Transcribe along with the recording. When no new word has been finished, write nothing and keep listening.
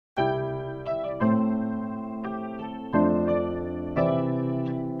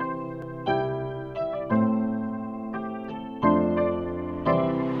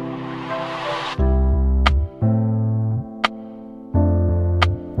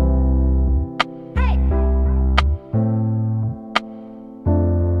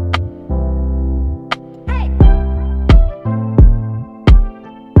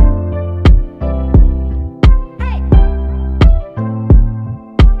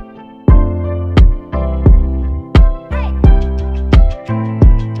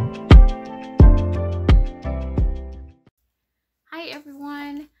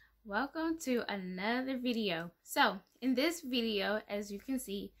to another video. So in this video, as you can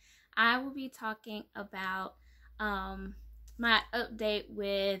see, I will be talking about my update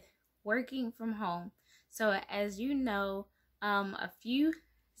with working from home. So as you know, a few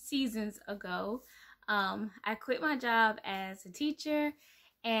seasons ago, I quit my job as a teacher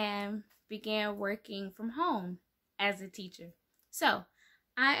and began working from home as a teacher. So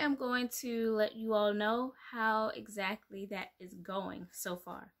I am going to let you all know how exactly that is going so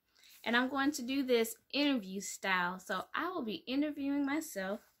far. And I'm going to do this interview style. So I will be interviewing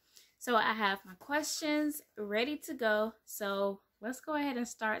myself. So I have my questions ready to go. So let's go ahead and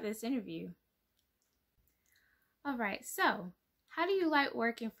start this interview. All right, so how do you like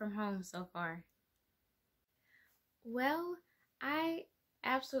working from home so far? Well, I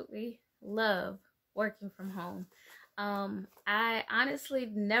absolutely love working from home. I honestly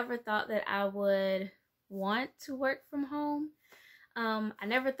never thought that I would want to work from home. I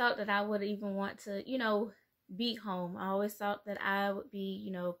never thought that I would even want to, be home. I always thought that I would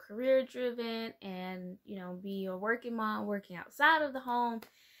be, career driven and, be a working mom, working outside of the home.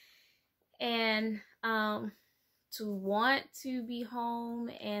 And to want to be home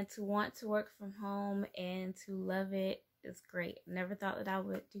and to want to work from home and to love it is great. Never thought that I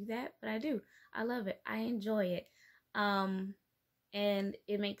would do that, but I do. I love it. I enjoy it. And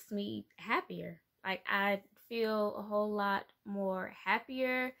it makes me happier. Like, I feel a whole lot more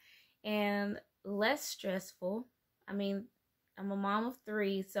happier and less stressful. I mean, I'm a mom of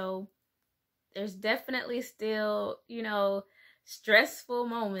 3, so there's definitely still, stressful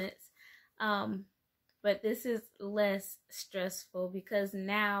moments. But this is less stressful because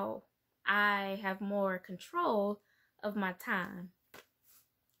now I have more control of my time.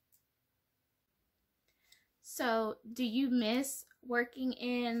 So, do you miss working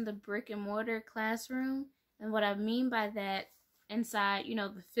in the brick and mortar classroom? And what I mean by that, inside,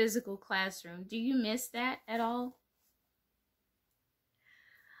 the physical classroom, do you miss that at all?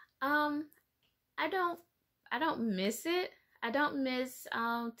 I don't miss it. I don't miss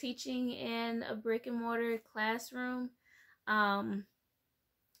teaching in a brick and mortar classroom,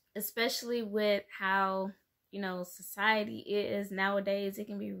 especially with how, society is nowadays. It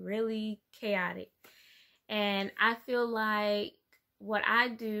can be really chaotic. And I feel like what I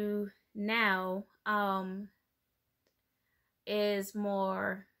do now is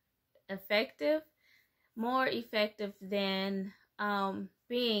more effective than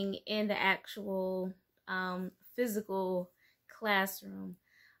being in the actual physical classroom.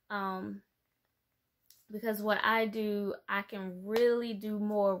 Because what I do, I can really do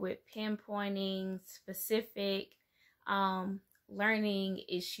more with pinpointing specific learning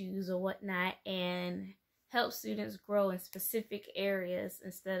issues or whatnot and help students grow in specific areas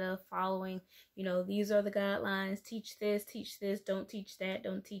instead of following, these are the guidelines, teach this, don't teach that,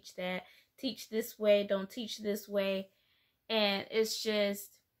 teach this way, don't teach this way. And it's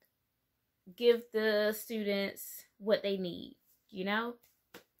just give the students what they need,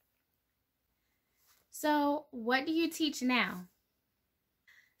 So what do you teach now?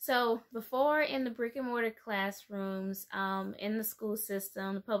 So before, in the brick and mortar classrooms, in the school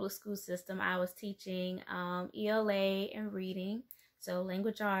system, the public school system, I was teaching ELA and reading, so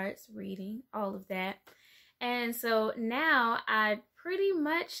language arts, reading, all of that. And so now I pretty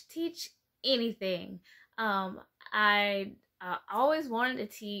much teach anything. I always wanted to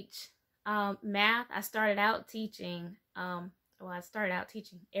teach math. I started out teaching,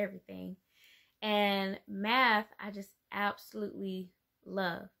 everything. And math, I just absolutely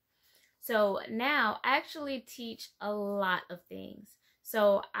love. So now I actually teach a lot of things.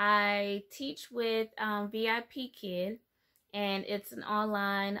 So I teach with VIP Kid, and it's an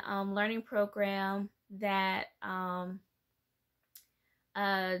online learning program that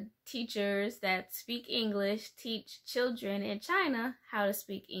teachers that speak English teach children in China how to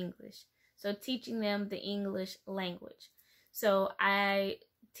speak English. So teaching them the English language. So I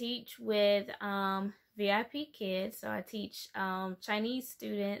teach with VIP Kids, so I teach Chinese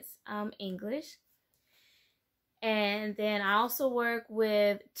students English. And then I also work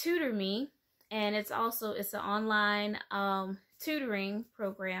with Tutor Me, and it's an online tutoring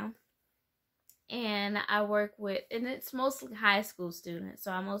program. And I work with, and it's mostly high school students.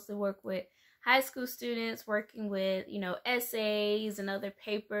 So I mostly work with high school students, working with, essays and other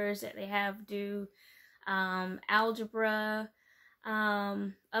papers that they have due, algebra,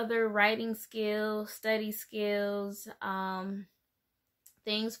 other writing skills, study skills,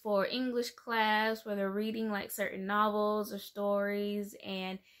 things for English class where they're reading like certain novels or stories,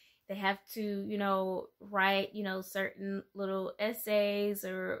 and they have to, write, certain little essays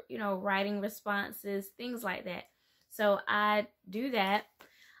or, writing responses, things like that. So I do that.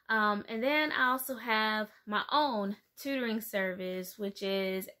 And then I also have my own tutoring service, which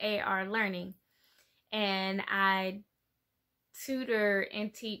is AR Learning. And I tutor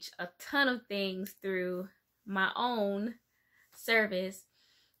and teach a ton of things through my own service.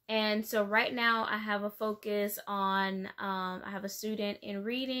 And so right now I have a focus on, I have a student in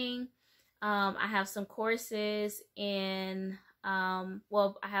reading. I have some courses in,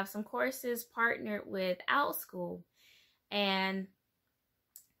 well, I have some courses partnered with OutSchool. And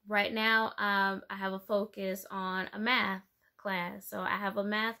right now I have a focus on a math class. So I have a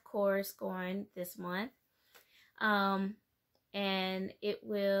math course going this month. And it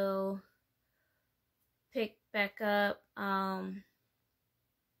will pick back up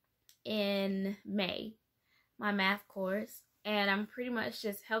in May, my math course. And I'm pretty much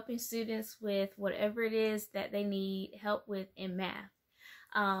just helping students with whatever it is that they need help with in math,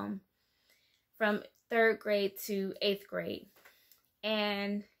 from 3rd grade to 8th grade.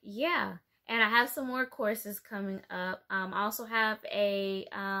 And yeah, and I have some more courses coming up. I also have a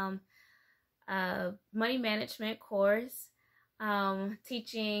money management course,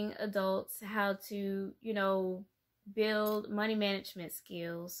 teaching adults how to, you know, build money management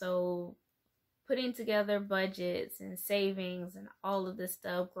skills. So putting together budgets and savings and all of this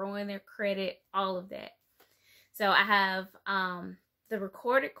stuff, growing their credit, all of that. So I have the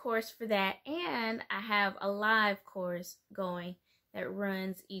recorded course for that, and I have a live course going that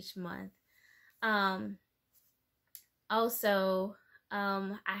runs each month. Also,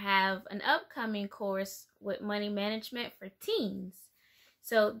 I have an upcoming course with money management for teens.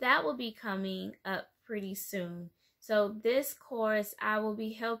 So that will be coming up pretty soon. So this course, I will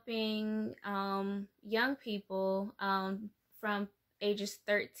be helping young people from ages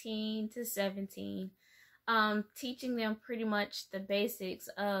 13 to 17, teaching them pretty much the basics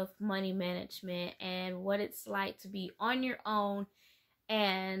of money management and what it's like to be on your own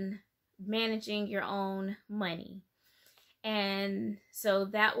and managing your own money. And so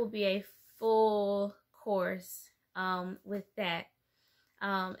that will be a full course with that.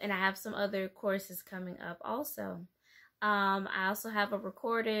 And I have some other courses coming up also. I also have a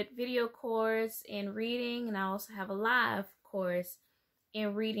recorded video course in reading, and I also have a live course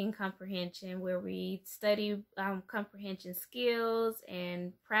in reading comprehension where we study comprehension skills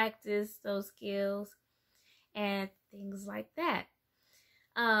and practice those skills and things like that.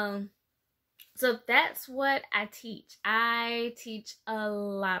 So that's what I teach. I teach a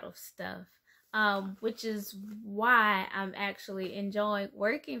lot of stuff, which is why I'm actually enjoying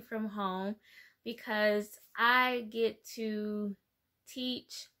working from home, because I get to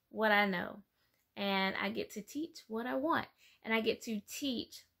teach what I know, and I get to teach what I want, and I get to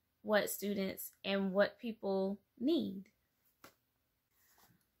teach what students and what people need.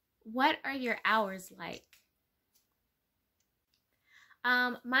 What are your hours like?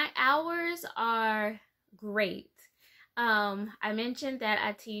 My hours are great. I mentioned that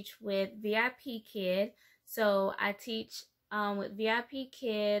I teach with VIP Kid. So I teach with VIP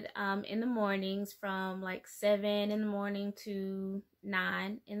Kid in the mornings from like 7 in the morning to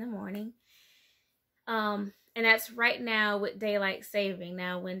 9 in the morning. And that's right now with daylight saving.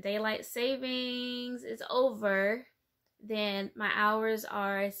 Now, when daylight savings is over, then my hours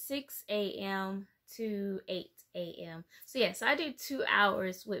are 6 a.m. to 8 a.m. So yes, I do 2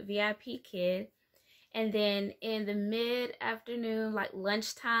 hours with VIP Kid. And then in the mid-afternoon, like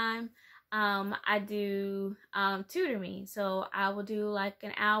lunchtime, I do tutor me. So I will do like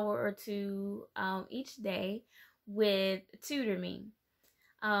an hour or two each day with tutor me.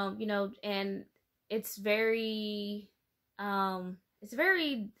 You know, and it's very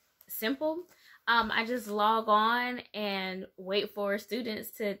simple. I just log on and wait for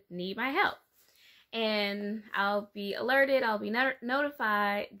students to need my help. And I'll be alerted, I'll be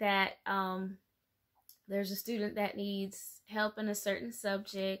notified that there's a student that needs help in a certain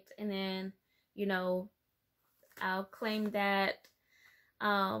subject, and then, you know, I'll claim that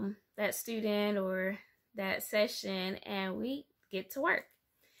that student or that session, and we get to work.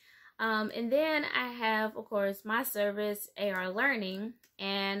 And then I have, of course, my service, AR Learning,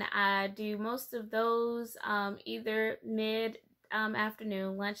 and I do most of those either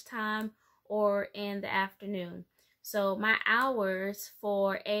mid-afternoon, lunchtime, or in the afternoon. So my hours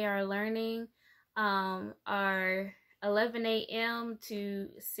for AR Learning are 11 a.m. to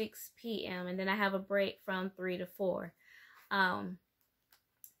 6 p.m. and then I have a break from 3 to 4.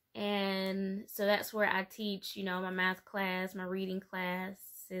 And so that's where I teach, you know, my math class, my reading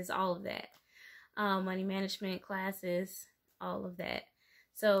classes, all of that. Money management classes, all of that.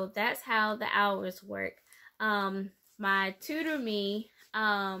 So that's how the hours work. My tutor me,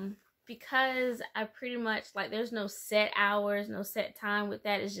 because I pretty much, like, there's no set hours, no set time with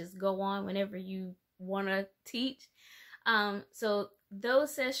that. It's just go on whenever you want to teach. So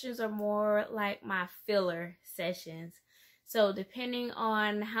those sessions are more like my filler sessions. So depending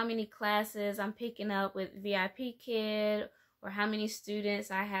on how many classes I'm picking up with VIP Kid, or how many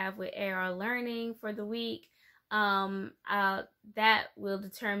students I have with AR Learning for the week, that will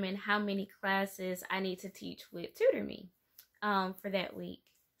determine how many classes I need to teach with Tutor Me for that week.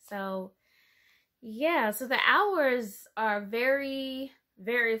 So yeah, so the hours are very,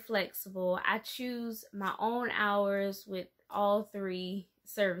 very flexible. I choose my own hours with all three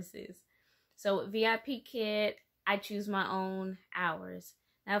services. So with VIP Kid, I choose my own hours.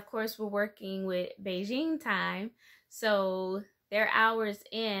 Now, of course, we're working with Beijing time, so their hours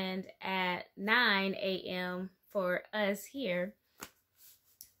end at 9 a.m. for us here.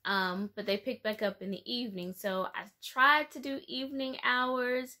 But they pick back up in the evening. So I tried to do evening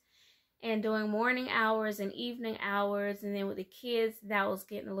hours and doing morning hours and evening hours. And then with the kids, that was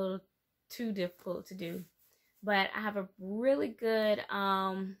getting a little too difficult to do. But I have a really good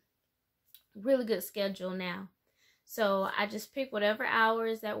schedule now. So I just pick whatever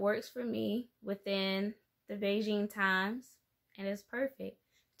hours that works for me within the Beijing times, and it's perfect.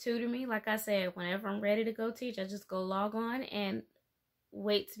 Tutor Me, like I said, whenever I'm ready to go teach, I just go log on and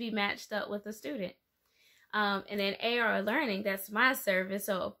wait to be matched up with a student. And then AR Learning, that's my service.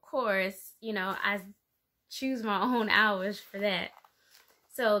 So of course, you know, I choose my own hours for that.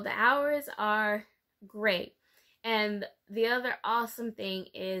 So the hours are great. And the other awesome thing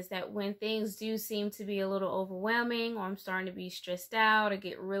is that when things do seem to be a little overwhelming, or I'm starting to be stressed out or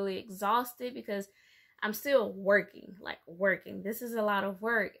get really exhausted, because I'm still working, this is a lot of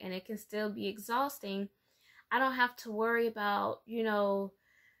work and it can still be exhausting. I don't have to worry about, you know,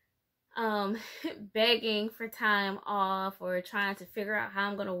 begging for time off, or trying to figure out how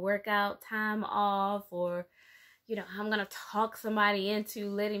I'm going to work out time off, or, you know, how I'm going to talk somebody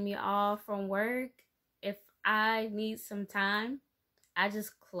into letting me off from work. If I need some time, I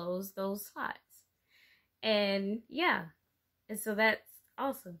just close those slots. And yeah, and so that's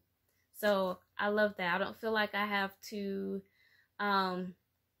awesome. So I love that. I don't feel like I have to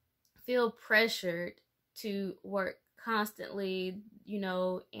feel pressured to work constantly, you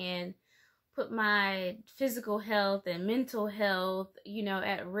know, and put my physical health and mental health, you know,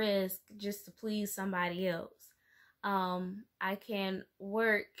 at risk just to please somebody else. I can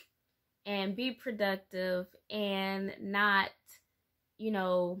work and be productive and not, you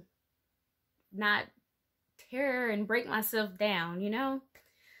know, not tear and break myself down, you know?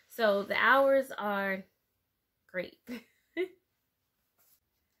 So the hours are great.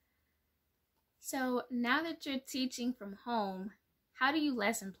 So now that you're teaching from home, how do you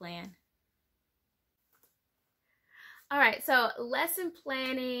lesson plan? All right, so lesson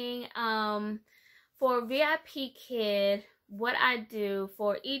planning, for VIP Kid, what I do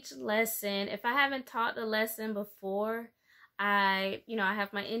for each lesson, if I haven't taught the lesson before, I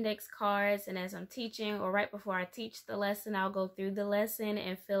have my index cards, and as I'm teaching, or right before I teach the lesson, I'll go through the lesson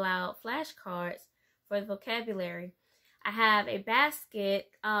and fill out flashcards for the vocabulary. I have a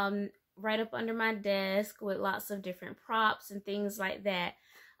basket right up under my desk with lots of different props and things like that.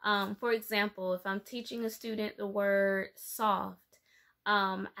 For example, if I'm teaching a student the word soft,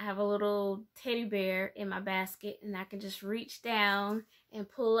 I have a little teddy bear in my basket, and I can just reach down and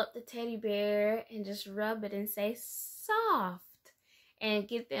pull up the teddy bear and just rub it and say soft, and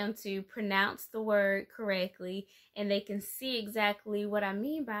get them to pronounce the word correctly, and they can see exactly what I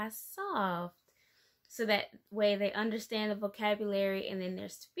mean by soft, so that way they understand the vocabulary and then they're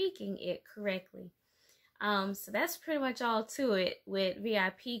speaking it correctly. So that's pretty much all to it with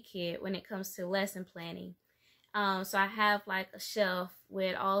VIP Kid when it comes to lesson planning. So I have like a shelf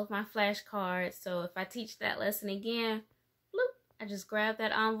with all of my flashcards. So if I teach that lesson again, bloop, I just grab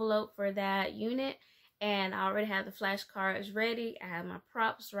that envelope for that unit, and I already have the flashcards ready. I have my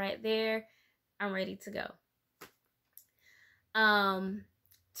props right there. I'm ready to go.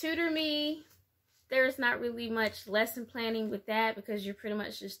 Tutor Me, there's not really much lesson planning with that, because you're pretty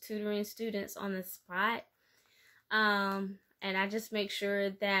much just tutoring students on the spot. And I just make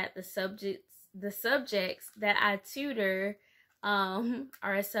sure that the subjects that I tutor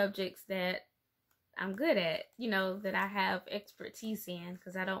are subjects that I'm good at, you know, that I have expertise in,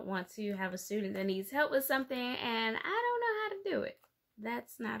 because I don't want to have a student that needs help with something and I don't know how to do it.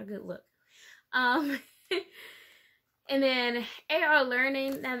 That's not a good look. And then AR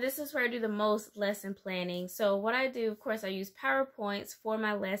Learning, now this is where I do the most lesson planning. So what I do, of course, I use PowerPoints for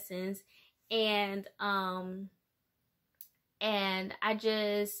my lessons, and I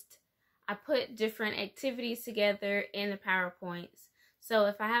put different activities together in the PowerPoints. So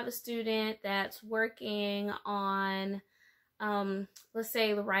if I have a student that's working on, let's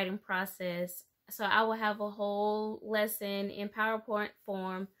say the writing process, so I will have a whole lesson in PowerPoint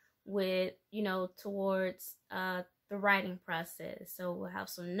form with, towards the writing process. So we'll have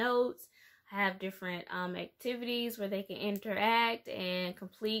some notes, have different activities where they can interact and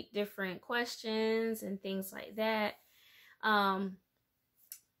complete different questions and things like that.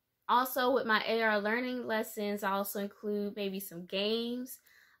 Also with my AR learning lessons, I also include maybe some games.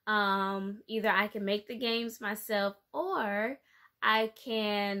 Either I can make the games myself, or I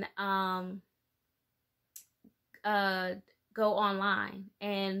can go online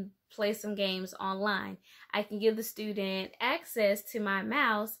and play some games online. I can give the student access to my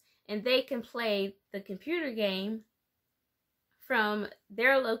mouse and they can play the computer game from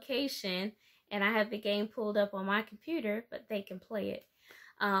their location, and I have the game pulled up on my computer, but they can play it.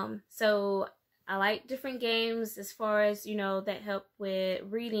 So I like different games as far as, that help with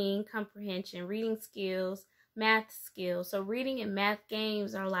reading comprehension, reading skills, math skills. So reading and math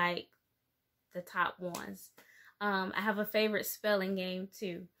games are like the top ones. I have a favorite spelling game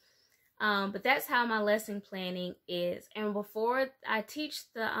too. But that's how my lesson planning is. And before I teach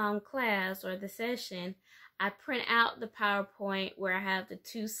the class or the session, I print out the PowerPoint where I have the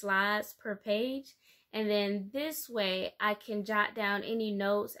 2 slides per page. And then this way I can jot down any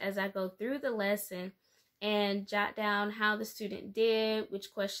notes as I go through the lesson and jot down how the student did,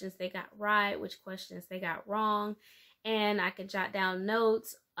 which questions they got right, which questions they got wrong. And I can jot down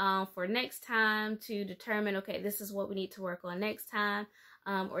notes for next time to determine, okay, this is what we need to work on next time.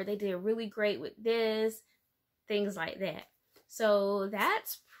 Or they did really great with this, things like that. So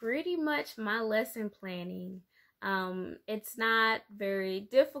that's pretty much my lesson planning. It's not very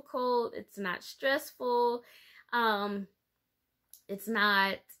difficult. It's not stressful. It's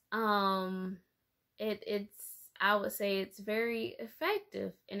not, I would say it's very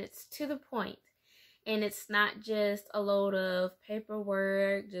effective, and it's to the point. And it's not just a load of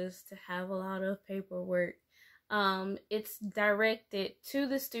paperwork just to have a lot of paperwork. It's directed to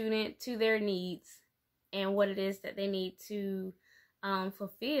the student, to their needs, and what it is that they need to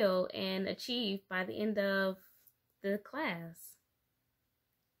fulfill and achieve by the end of the class.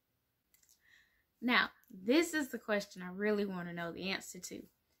 Now, this is the question I really want to know the answer to.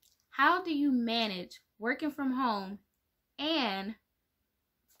 How do you manage working from home and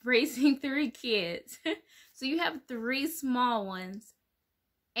raising 3 kids? So you have 3 small ones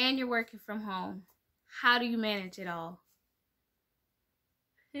and you're working from home. How do you manage it all?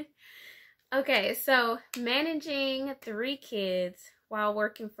 Okay, so managing 3 kids while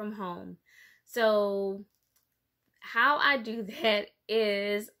working from home. So how I do that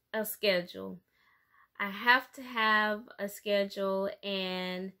is a schedule. I have to have a schedule,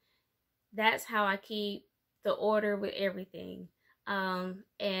 and that's how I keep the order with everything. And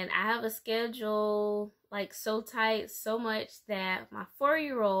I have a schedule like so tight, so much that my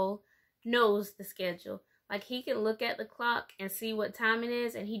 4-year-old knows the schedule. Like, he can look at the clock and see what time it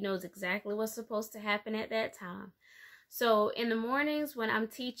is, and he knows exactly what's supposed to happen at that time. So in the mornings when I'm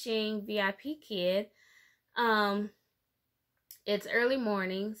teaching VIP Kid, it's early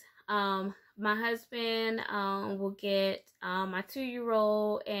mornings. My husband will get my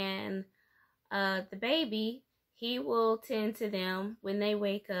 2-year-old and the baby. He will tend to them when they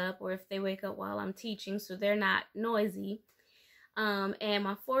wake up, or if they wake up while I'm teaching, so they're not noisy. And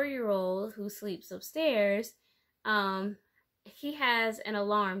my 4-year-old, who sleeps upstairs, he has an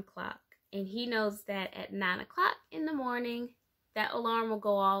alarm clock, and he knows that at 9 o'clock in the morning, that alarm will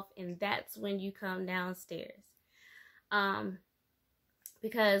go off, and that's when you come downstairs.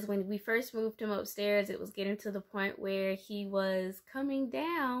 Because when we first moved him upstairs, it was getting to the point where he was coming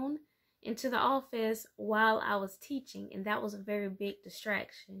down into the office while I was teaching, and that was a very big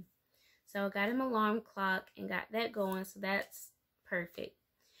distraction. So I got him an alarm clock and got that going, so that's perfect.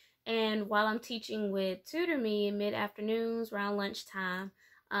 And while I'm teaching with Tutor Me in mid-afternoons around lunchtime,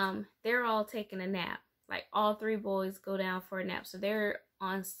 they're all taking a nap. Like, all 3 boys go down for a nap. So they're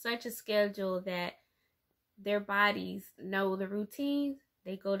on such a schedule that their bodies know the routine.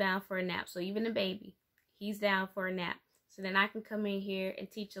 They go down for a nap. So even the baby, he's down for a nap. So then I can come in here and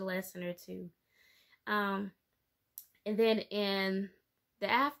teach a lesson or 2. And then in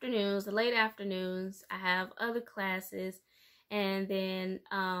the afternoons, the late afternoons, I have other classes. And then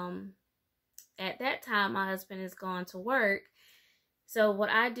at that time, my husband is gone to work. So what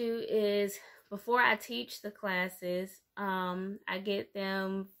I do is, before I teach the classes, I get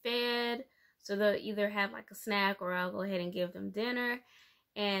them fed. So they'll either have like a snack, or I'll go ahead and give them dinner.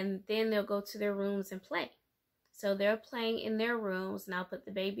 And then they'll go to their rooms and play. So they're playing in their rooms, and I'll put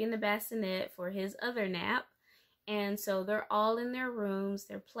the baby in the bassinet for his other nap. And so they're all in their rooms,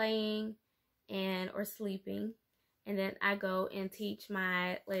 they're playing and or sleeping. And then I go and teach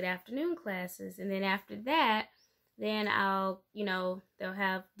my late afternoon classes. And then after that, then I'll, they'll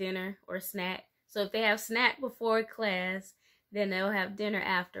have dinner or snack. So if they have snack before class, then they'll have dinner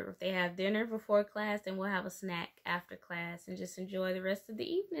after. If they have dinner before class, then we'll have a snack after class and just enjoy the rest of the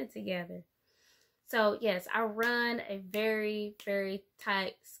evening together. So yes, I run a very, very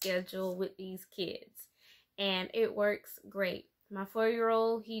tight schedule with these kids, and it works great. My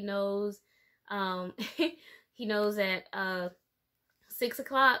 4-year-old, he knows, he knows at 6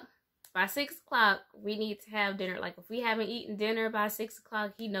 o'clock. By 6 o'clock, we need to have dinner. Like if we haven't eaten dinner by 6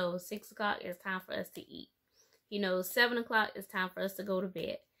 o'clock, he knows 6 o'clock is time for us to eat. He knows 7 o'clock is time for us to go to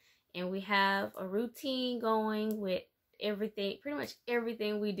bed. And we have a routine going with everything, pretty much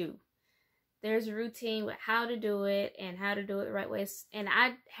everything we do. There's a routine with how to do it and how to do it the right way. And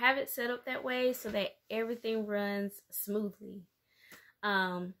I have it set up that way so that everything runs smoothly.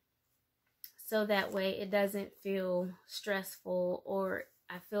 So that way it doesn't feel stressful, or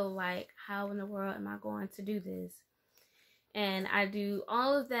I feel like, how in the world am I going to do this? And I do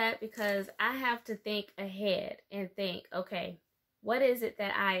all of that because I have to think ahead and think, okay, what is it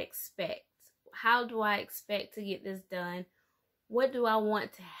that I expect? How do I expect to get this done? What do I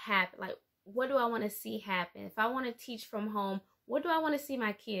want to happen? Like, what do I want to see happen? If I want to teach from home, what do I want to see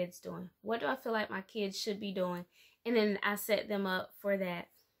my kids doing? What do I feel like my kids should be doing? And then I set them up for that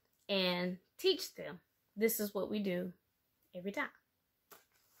and teach them. This is what we do every time.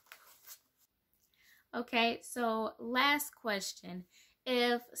 Okay, so last question.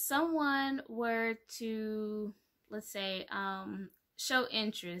 If someone were to, let's say, show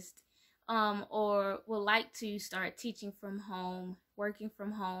interest or would like to start teaching from home, working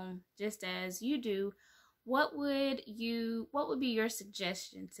from home, just as you do, what would be your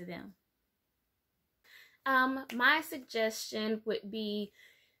suggestion to them? My suggestion would be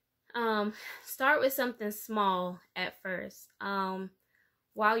start with something small at first.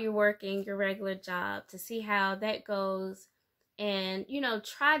 While you're working your regular job, to see how that goes, and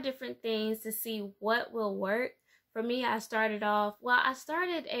try different things to see what will work. For me, I started AR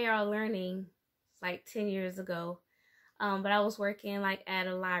learning like 10 years ago, but I was working like at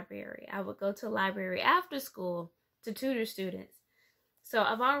a library. I would go to a library after school to tutor students. So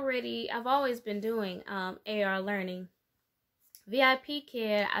I've always been doing AR learning. VIP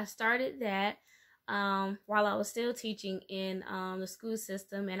Kid, I started that while I was still teaching in the school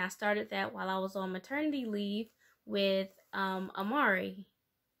system, and I started that while I was on maternity leave with Amari.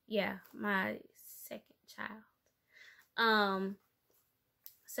 Yeah, my second child.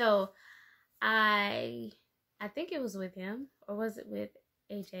 So I think it was with him, or was it with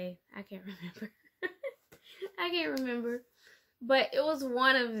AJ? I can't remember. I can't remember. But it was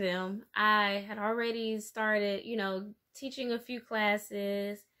one of them. I had already started, teaching a few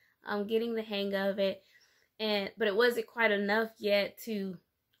classes, getting the hang of it, but it wasn't quite enough yet to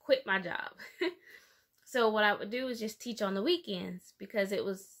quit my job. So what I would do is just teach on the weekends, because it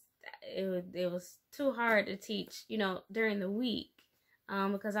was too hard to teach, during the week,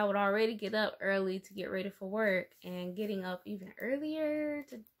 because I would already get up early to get ready for work, and getting up even earlier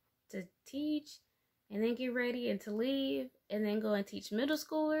to teach, and then get ready and to leave, and then go and teach middle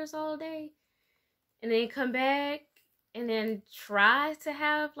schoolers all day, and then come back, and then try to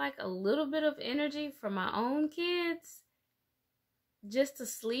have like a little bit of energy for my own kids, just to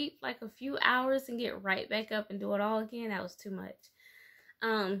sleep like a few hours and get right back up and do it all again. That was too much.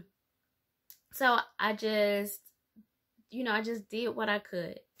 So I just did what I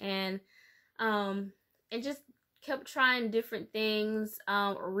could, and just kept trying different things,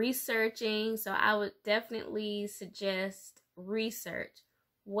 researching. So I would definitely suggest research.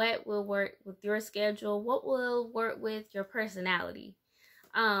 What will work with your schedule? What will work with your personality?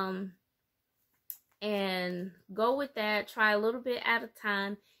 And go with that. Try a little bit at a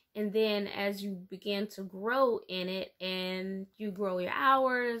time. And then as you begin to grow in it, and you grow your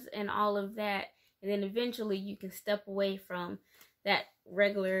hours and all of that, and then eventually you can step away from that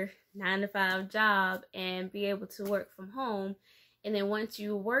regular 9-to-5 job and be able to work from home. And then once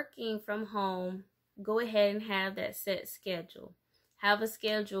you're working from home, go ahead and have that set schedule. Have a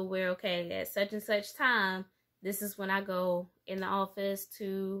schedule where, okay, at such and such time, this is when I go in the office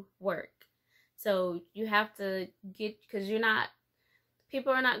to work. So you have to because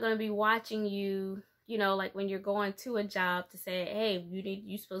people are not going to be watching you, like when you're going to a job, to say, hey,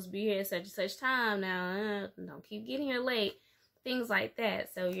 you're supposed to be here at such and such time now. Don't keep getting here late. Things like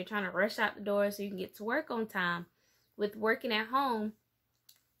that. So you're trying to rush out the door so you can get to work on time. With working at home,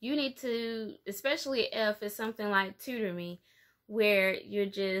 you need to, especially if it's something like Tutor Me, where you're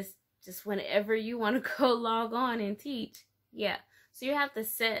just just whenever you want to go log on and teach. Yeah. So you have to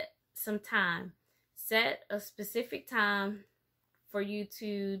set some time. Set a specific time for you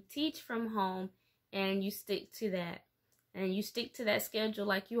to teach from home, and you stick to that. And you stick to that schedule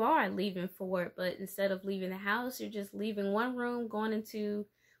like you are leaving for work, but instead of leaving the house, you're just leaving one room, going into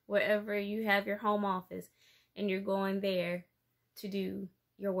wherever you have your home office, and you're going there to do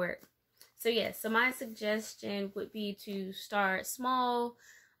your work. So yeah, so my suggestion would be to start small,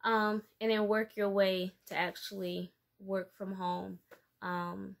 and then work your way to actually work from home,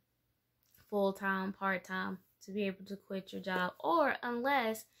 full-time, part-time, to be able to quit your job, or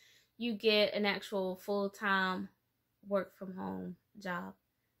unless you get an actual full-time work from home job,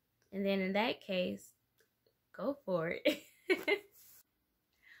 and then in that case, go for it.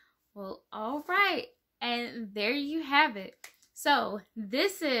 Well, all right, and there you have it. So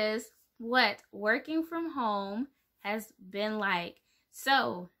this is what working from home has been like.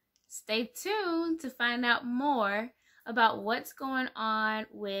 So stay tuned to find out more about what's going on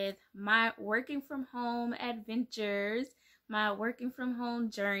with my working from home adventures, my working from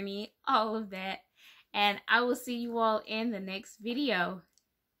home journey, all of that. And I will see you all in the next video.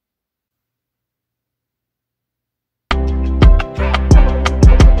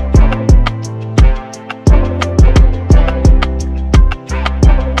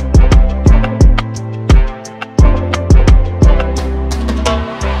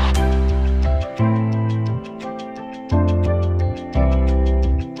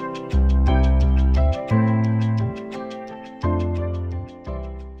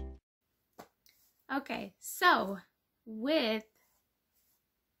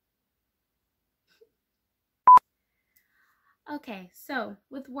 Okay, so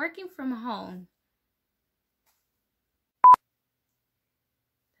with working from home,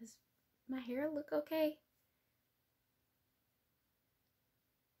 does my hair look okay?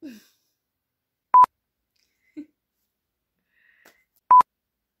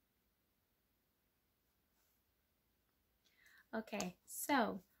 Okay,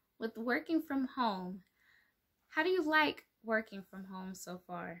 so with working from home, how do you like working from home so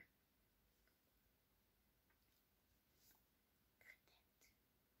far?